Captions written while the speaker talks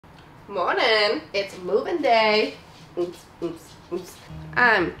Morning. It's moving day. Oops, oops, oops.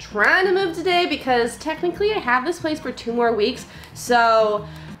 I'm trying to move today because technically I have this place for 2 more weeks. So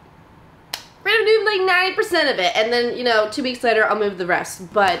we're gonna do like 90% of it, and then, you know, 2 weeks later I'll move the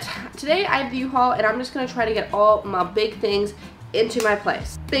rest. But today I have the U-Haul, and I'm just gonna try to get all my big things into my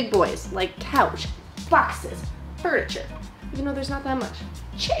place. Big boys, like couch, boxes, furniture. Even though there's not that much.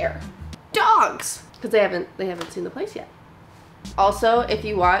 Chair, dogs, because they haven't seen the place yet. Also, if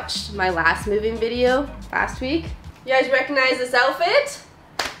you watched my last moving video last week, you guys recognize this outfit?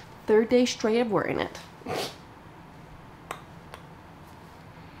 3rd day straight of wearing it.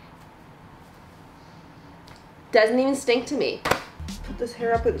 Doesn't even stink to me. Put this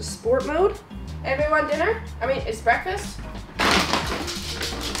hair up into sport mode. Everyone dinner? I mean, it's breakfast.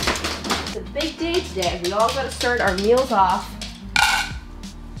 It's a big day today. We all gotta start our meals off.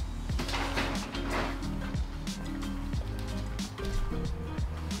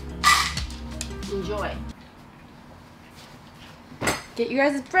 Enjoy. Get you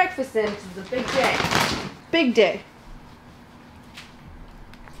guys' breakfast in, because it's a big day. Big day.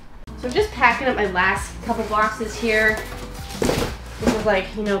 So I'm just packing up my last couple boxes here. This is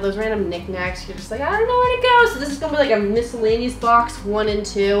like, you know, those random knickknacks. You're just like, I don't know where to go. So this is gonna be like a miscellaneous box, 1 and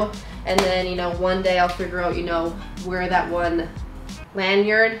 2. And then, you know, one day I'll figure out, you know, where that one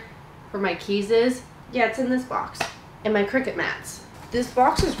lanyard for my keys is. Yeah, it's in this box. And my cricket mats. This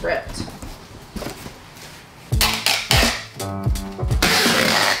box is ripped.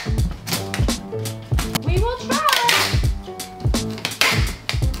 We will try.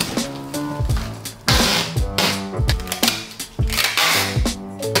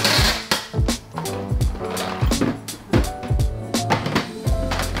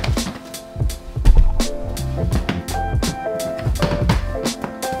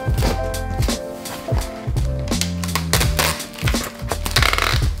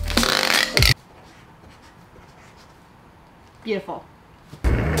 Beautiful.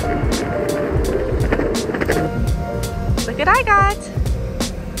 Look what I got.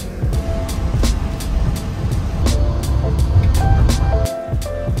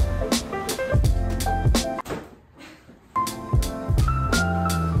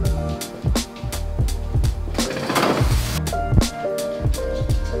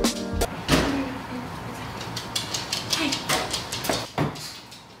 Okay.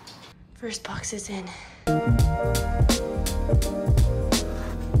 First box is in.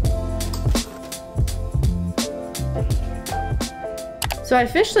 So I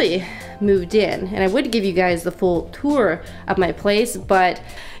officially moved in, and I would give you guys the full tour of my place, but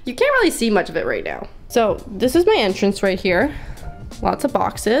you can't really see much of it right now. So this is my entrance right here. Lots of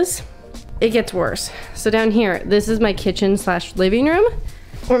boxes. It gets worse. So down here, this is my kitchen slash living room,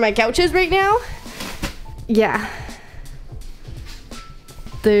 where my couch is right now. Yeah.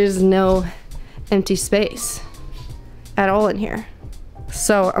 There's no empty space at all in here.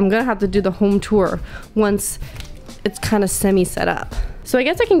 So I'm gonna have to do the home tour once it's kind of semi set up. So I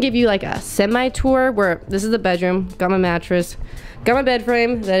guess I can give you like a semi tour where this is the bedroom, got my mattress, got my bed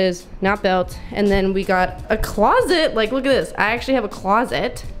frame that is not built, and then we got a closet. Like, look at this. I actually have a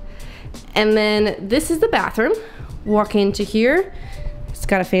closet. And then this is the bathroom. Walk into here. It's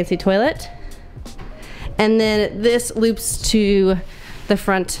got a fancy toilet. And then this loops to the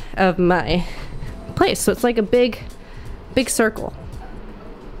front of my place. So it's like a big circle.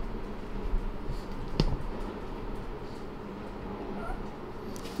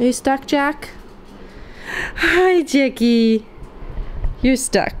 Are you stuck, Jack? Hi, Jackie. You're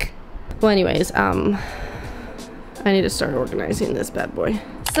stuck. Well, anyways, I need to start organizing this bad boy.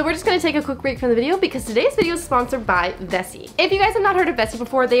 So we're just gonna take a quick break from the video because today's video is sponsored by Vessi. If you guys have not heard of Vessi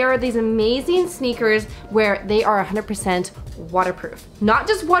before, they are these amazing sneakers where they are 100% waterproof. Not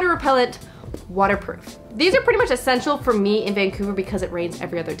just water repellent, waterproof. These are pretty much essential for me in Vancouver because it rains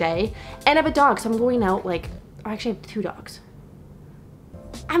every other day. And I have a dog, so I'm going out like, actually I have 2 dogs.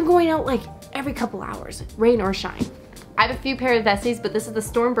 I'm going out like every couple hours, rain or shine. I have a few pair of Vessis, but this is the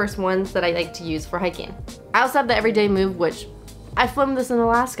Stormburst ones that I like to use for hiking. I also have the Everyday Move, which I filmed this in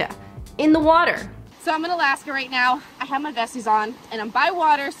Alaska, in the water. So I'm in Alaska right now. I have my Vessis on, and I'm by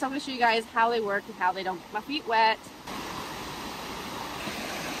water, so I'm gonna show you guys how they work and how they don't get my feet wet.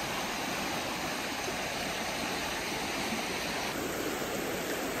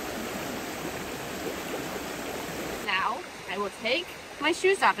 Now, I will take my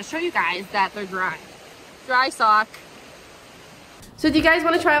shoes off to show you guys that they're dry. Dry sock. So if you guys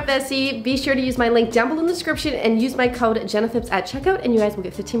want to try out Vessi, be sure to use my link down below in the description and use my code JennaPhipps at checkout, and you guys will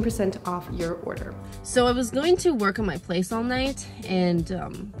get 15% off your order. So I was going to work on my place all night and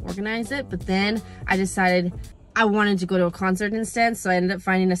organize it, but then I decided I wanted to go to a concert instead, so I ended up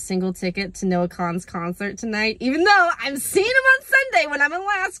finding a single ticket to Noah Kahan's concert tonight. Even though I'm seeing him on Sunday when I'm in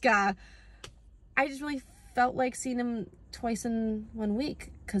Alaska, I just really felt like seeing him twice in 1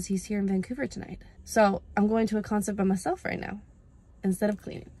 week because he's here in Vancouver tonight. So I'm going to a concert by myself right now instead of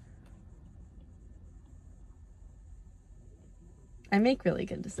cleaning. I make really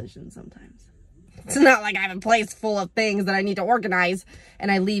good decisions sometimes. It's not like I have a place full of things that I need to organize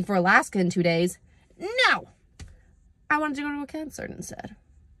and I leave for Alaska in 2 days. No! I wanted to go to a concert instead.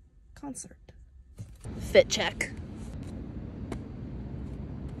 Concert. Fit check.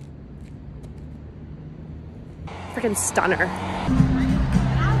 Freaking stunner.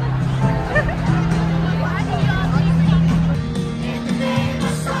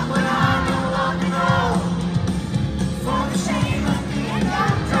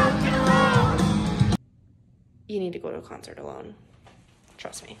 You need to go to a concert alone.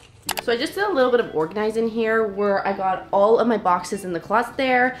 Trust me. So I just did a little bit of organizing here where I got all of my boxes in the closet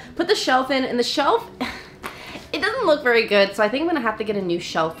there, put the shelf in, and the shelf, it doesn't look very good, so I think I'm gonna have to get a new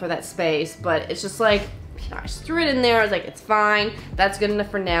shelf for that space, but it's just like, you know, I just threw it in there. I was like, it's fine. That's good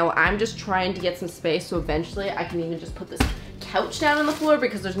enough for now. I'm just trying to get some space so eventually I can even just put this couch down on the floor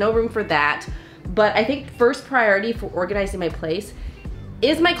because there's no room for that. But I think first priority for organizing my place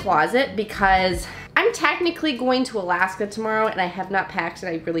is my closet because I'm technically going to Alaska tomorrow and I have not packed and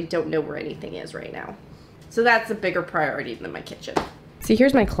I really don't know where anything is right now. So that's a bigger priority than my kitchen. See,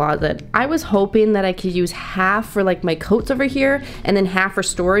 here's my closet. I was hoping that I could use half for like my coats over here and then half for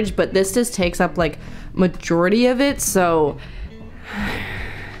storage, but this just takes up like majority of it, so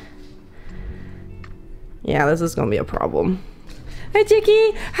yeah, this is gonna be a problem. Hi,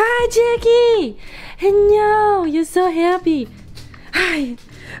 Jackie! Hi, Jackie! Hello! You're so happy. Hi!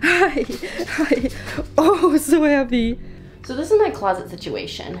 Hi! Hi! Oh, so happy. So this is my closet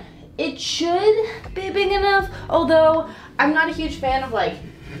situation. It should be big enough, although I'm not a huge fan of like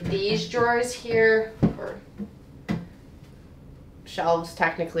these drawers here, or shelves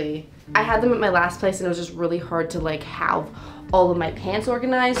technically. I had them at my last place and it was just really hard to like have all of my pants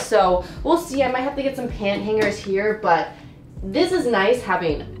organized, so we'll see. I might have to get some pant hangers here, but this is nice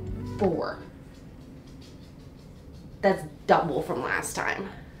having 4. That's double from last time.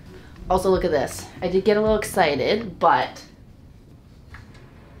 Also, look at this. I did get a little excited, but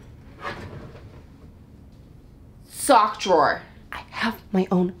sock drawer. I have my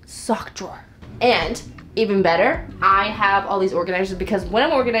own sock drawer. And even better, I have all these organizers because when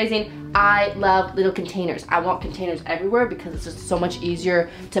I'm organizing, I love little containers. I want containers everywhere because it's just so much easier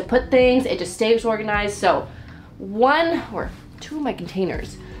to put things. It just stays organized. So 1 or 2 of my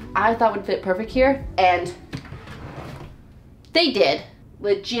containers I thought would fit perfect here, and they did.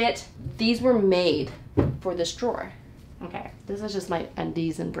 Legit, these were made for this drawer. Okay, this is just my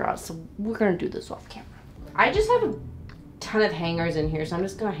undies and bras, so we're gonna do this off camera. I just have a ton of hangers in here, so I'm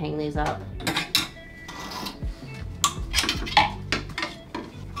just gonna hang these up.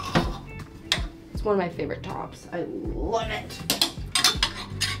 It's one of my favorite tops. I love it.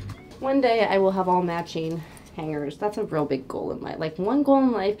 One day I will have all matching hangers. That's a real big goal in life. Like, one goal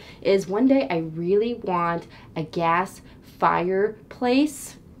in life is one day I really want a gas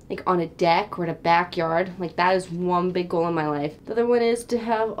fireplace, like on a deck or in a backyard. Like, that is one big goal in my life. The other one is to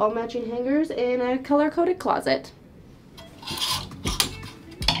have all matching hangers in a color-coded closet.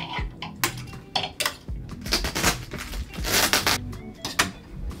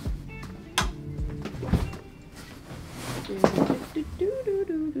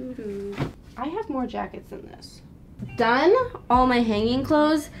 I have more jackets than this. Done all my hanging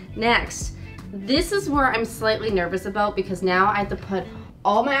clothes. Next, this is where I'm slightly nervous about because now I have to put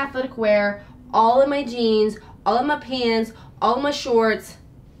all my athletic wear, all of my jeans, all of my pants, all of my shorts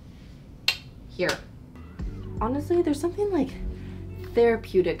here. Honestly, there's something like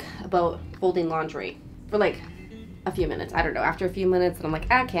therapeutic about folding laundry for like a few minutes. I don't know, after a few minutes and I'm like,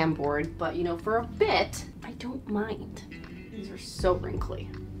 okay, I'm bored. But you know, for a bit, I don't mind. These are so wrinkly.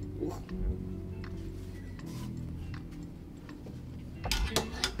 Ooh.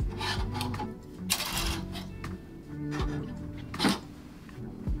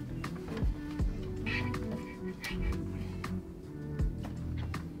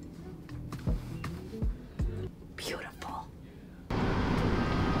 Beautiful.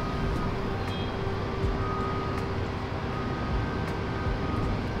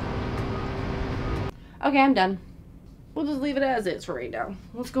 Okay, I'm done. We'll just leave it as is for right now.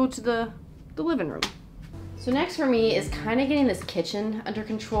 Let's go to the living room. So next for me is kind of getting this kitchen under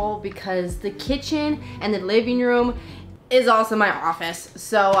control because the kitchen and the living room is also my office.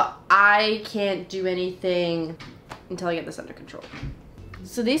 So I can't do anything until I get this under control.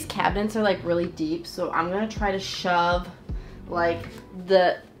 So these cabinets are like really deep, so I'm gonna try to shove like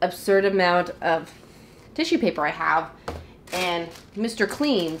the absurd amount of tissue paper I have and Mr.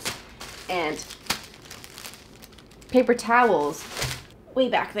 Cleans and paper towels way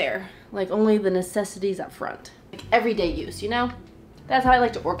back there. Like only the necessities up front. Like everyday use, you know? That's how I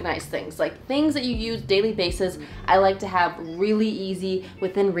like to organize things. Like things that you use daily basis, I like to have really easy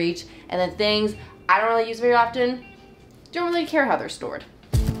within reach. And then things I don't really use very often, don't really care how they're stored.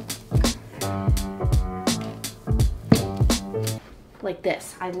 Like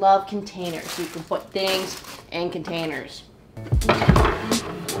this. I love containers. You can put things in containers.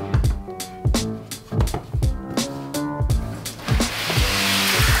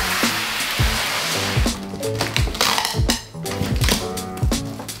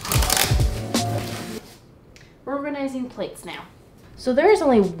 We're organizing plates now. So there is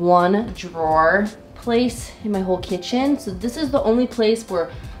only one drawer place in my whole kitchen. So this is the only place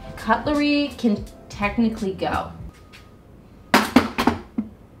where cutlery can technically go.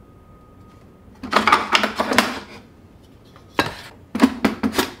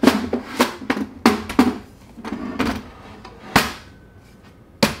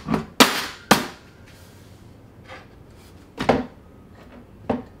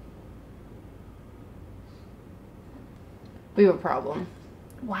 We have a problem.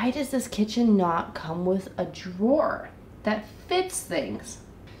 Why does this kitchen not come with a drawer that fits things?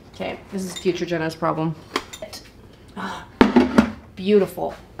 Okay, this is future Jenna's problem. Oh,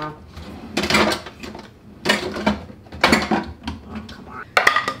 beautiful. Oh, come on.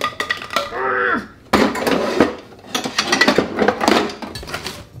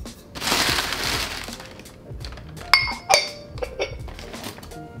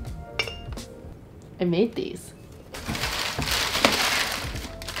 I made these.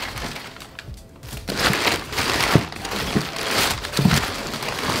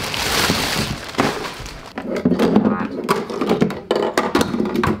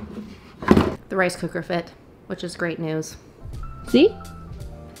 The rice cooker fit, which is great news. See?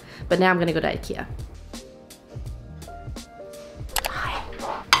 But now I'm gonna go to IKEA.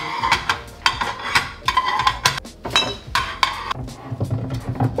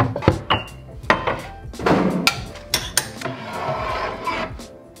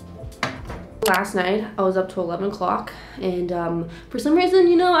 Last night I was up to 11 o'clock and for some reason,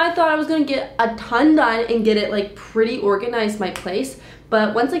 you know, I thought I was gonna get a ton done and get it like pretty organized, my place.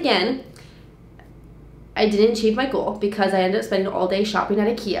 But once again, I didn't achieve my goal because I ended up spending all day shopping at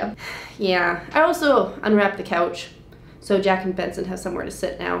IKEA. Yeah, I also unwrapped the couch so Jack and Benson have somewhere to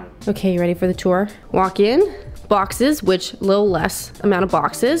sit now. Okay, you ready for the tour? Walk in, boxes, which little less amount of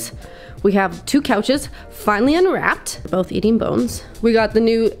boxes. We have 2 couches finally unwrapped, both eating bones. We got the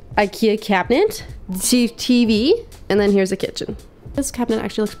new IKEA cabinet, TV, and then here's the kitchen. This cabinet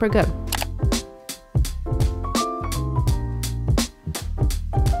actually looks pretty good.